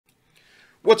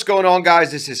What's going on, guys?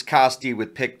 This is Kosty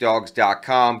with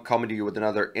PickDawgz.com coming to you with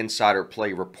another Insider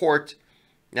Play report.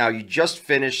 Now, you just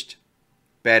finished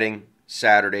betting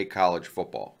Saturday college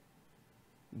football.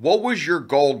 What was your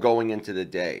goal going into the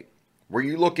day? Were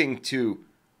you looking to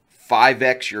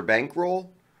 5x your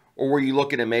bankroll, or were you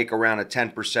looking to make around a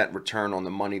 10% return on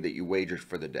the money that you wagered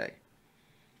for the day?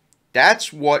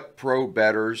 That's what pro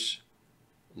bettors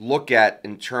look at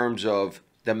in terms of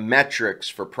the metrics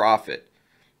for profit.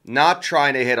 Not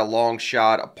trying to hit a long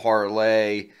shot, a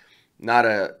parlay,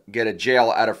 not get a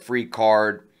jail out of free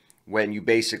card when you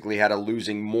basically had a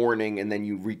losing morning and then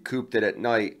you recouped it at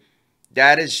night.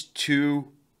 That is too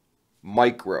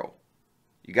micro.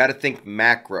 You got to think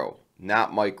macro,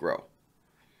 not micro.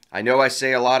 I know I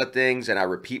say a lot of things and I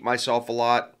repeat myself a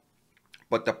lot,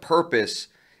 but the purpose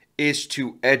is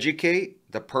to educate.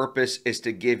 The purpose is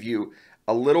to give you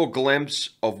a little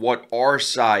glimpse of what our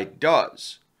side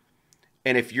does.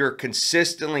 And if you're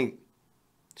consistently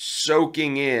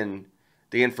soaking in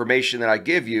the information that I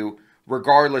give you,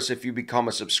 regardless if you become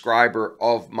a subscriber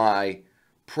of my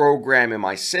program and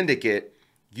my syndicate,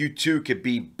 you too could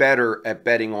be better at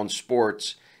betting on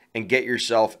sports and get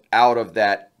yourself out of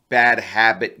that bad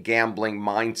habit gambling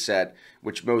mindset,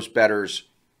 which most bettors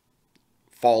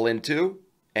fall into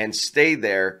and stay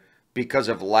there because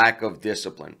of lack of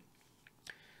discipline.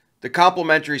 The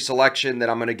complimentary selection that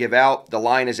I'm going to give out, the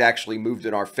line is actually moved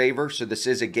in our favor. So this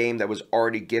is a game that was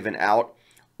already given out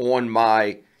on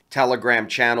my Telegram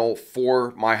channel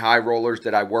for my high rollers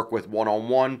that I work with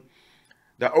one-on-one.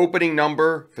 The opening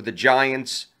number for the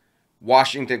Giants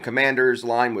Washington Commanders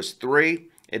line was 3.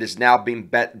 It is now being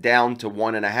bet down to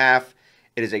 1.5.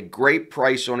 It is a great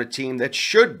price on a team that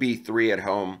should be 3 at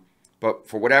home. But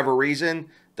for whatever reason,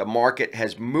 the market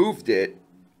has moved it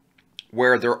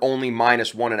where they're only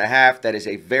minus 1.5. That is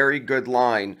a very good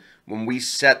line when we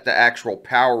set the actual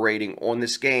power rating on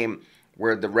this game,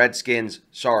 where the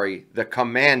the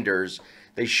Commanders,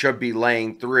 they should be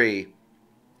laying 3,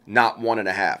 not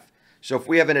 1.5. So if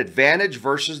we have an advantage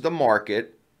versus the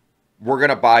market, we're going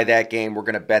to buy that game. We're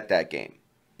going to bet that game.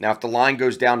 Now, if the line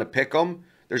goes down to pick 'em,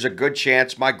 there's a good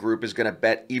chance my group is going to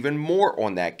bet even more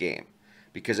on that game.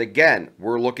 Because, again,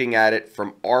 we're looking at it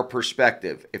from our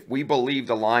perspective. If we believe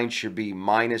the line should be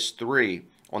minus 3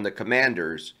 on the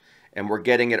Commanders and we're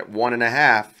getting it at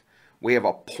 1.5, we have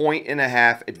a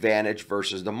 1.5 advantage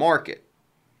versus the market.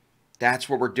 That's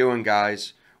what we're doing,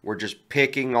 guys. We're just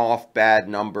picking off bad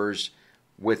numbers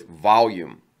with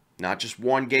volume. Not just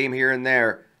one game here and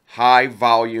there. High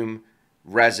volume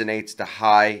resonates to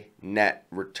high net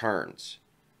returns.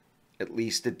 At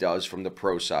least it does from the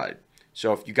pro side.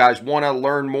 So if you guys want to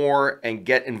learn more and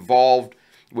get involved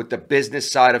with the business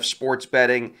side of sports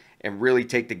betting and really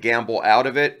take the gamble out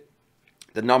of it,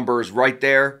 the number is right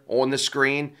there on the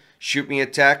screen. Shoot me a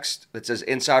text that says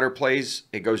Insider Plays.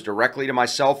 It goes directly to my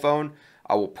cell phone.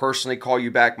 I will personally call you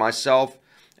back myself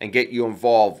and get you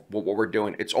involved with what we're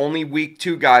doing. It's only week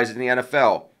 2, guys, in the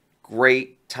NFL.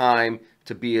 Great time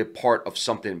to be a part of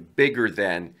something bigger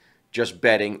than just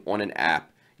betting on an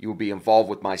app. You will be involved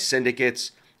with my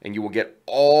syndicates, and you will get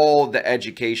all the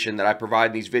education that I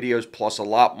provide in these videos, plus a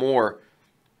lot more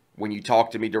when you talk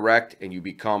to me direct and you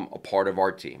become a part of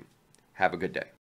our team. Have a good day.